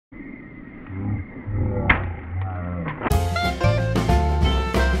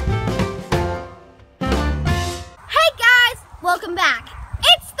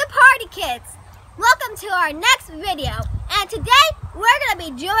our next video. And today we're going to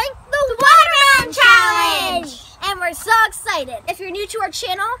be doing the Watermelon Challenge. And we're so excited. If you're new to our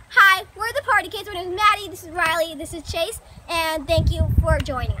channel, hi, we're the Partykids. My name is Maddie, this is Riley, this is Chase, and thank you for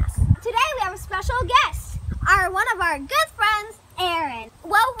joining us. Today we have a special guest, one of our good friends, Aaron.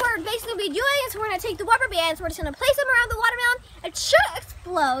 What we're basically doing is we're going to take the rubber bands, we're just going to place them around the watermelon. It should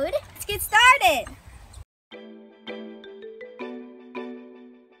explode. Let's get started.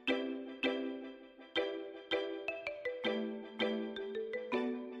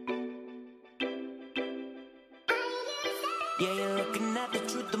 Yeah, you're looking at the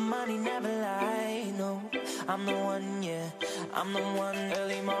truth, the money never lie. No, I'm the one, yeah, I'm the one.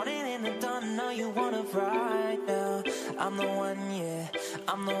 Early morning in the dawn, know you wanna ride now. I'm the one, yeah,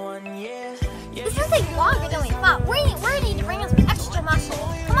 I'm the one, yeah. This will take longer than we thought. We need to bring us some extra muscle.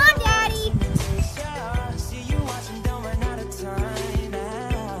 Come on, Daddy. See you watching, don't run out of time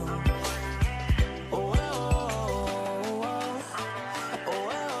now. Oh,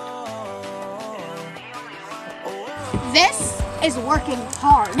 This is working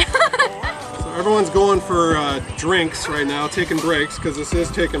hard. So everyone's going for drinks right now, taking breaks, because this is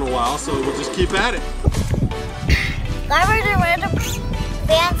taking a while, so we'll just keep at it. Whenever the random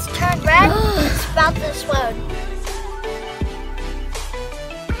bands turn red, it's about to explode.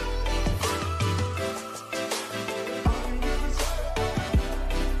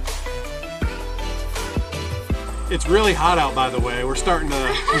 It's really hot out, by the way. We're starting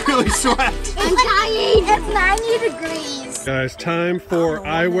to really sweat. I'm dying. It's 90 degrees. Guys, time for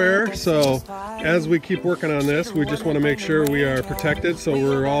eyewear. So as we keep working on this, we just want to make sure we are protected. So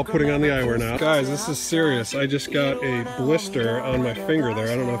we're all putting on the eyewear now. Guys, this is serious. I just got a blister on my finger there.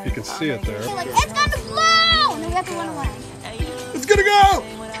 I don't know if you can see it there. It's gonna blow! No, we have to run away. It's gonna go!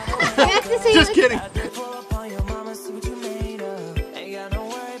 We have to say Just kidding.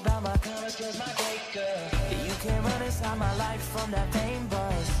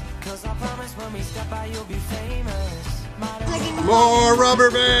 More rubber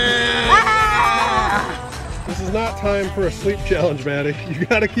bands! Ah! This is not time for a sleep challenge, Maddie. You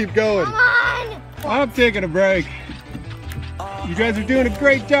gotta keep going. Come on! I'm taking a break. You guys are doing a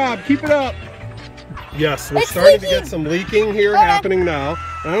great job. Keep it up. Yes, we're starting to get some leaking here happening now.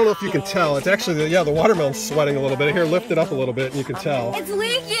 I don't know if you can tell. It's actually, yeah, the watermelon's sweating a little bit. Here, lift it up a little bit and you can tell. It's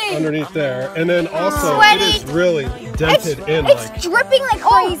leaking! Underneath there. And then also, Sweaty. it is really dented in. It's dripping like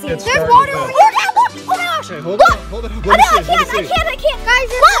crazy. It's There's starting water to- over here. Oh my gosh! Okay, hold it up, hold it up. Let me see, let me see. I can't. Guys,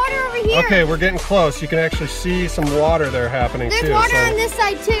 there's water over here. Okay, we're getting close. You can actually see some water there happening too. There's water on this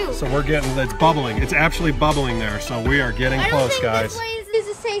side too. So we're getting, it's bubbling. It's actually bubbling there. So we are getting close, guys. This way is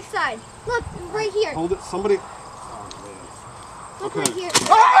the safe side. Look, right here. Hold it, somebody. Look Okay. right here.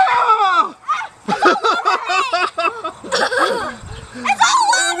 Ah! It's all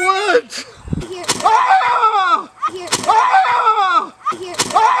water! What? Here. Ah! Here. Ah! Here.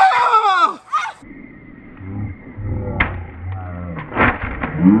 Ah!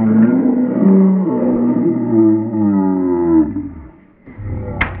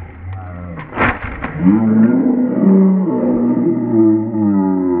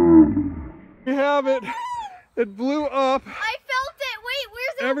 We have it. It blew up. I felt it. Wait,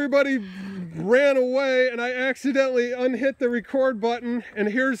 where's it? Everybody ran away and I accidentally unhit the record button, and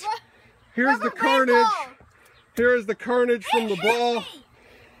here's the carnage. Here is the carnage from the ball.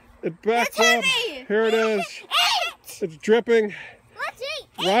 It backs up. Here it is. It's dripping. Let's eat.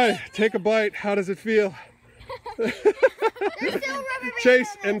 Right, take a bite. How does it feel? There's still rubber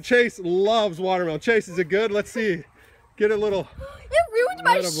bands. Chase loves watermelon. Chase, is it good? Let's see. Get a little. It ruined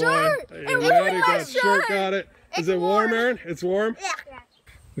my shirt. It ruined my shirt. Got it. Is it warm, Aaron? It's warm? Yeah.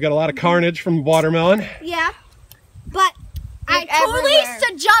 We got a lot of carnage from watermelon. Yeah. But I totally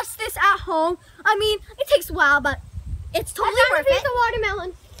suggest this at home. I mean, it takes a while, but it's totally worth it. The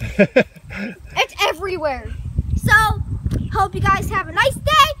watermelon. It's everywhere. So, hope you guys have a nice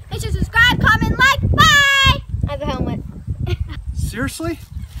day. Make sure to subscribe, comment, like. Bye! I have a helmet. Seriously?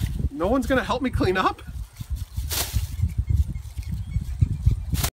 No one's gonna help me clean up?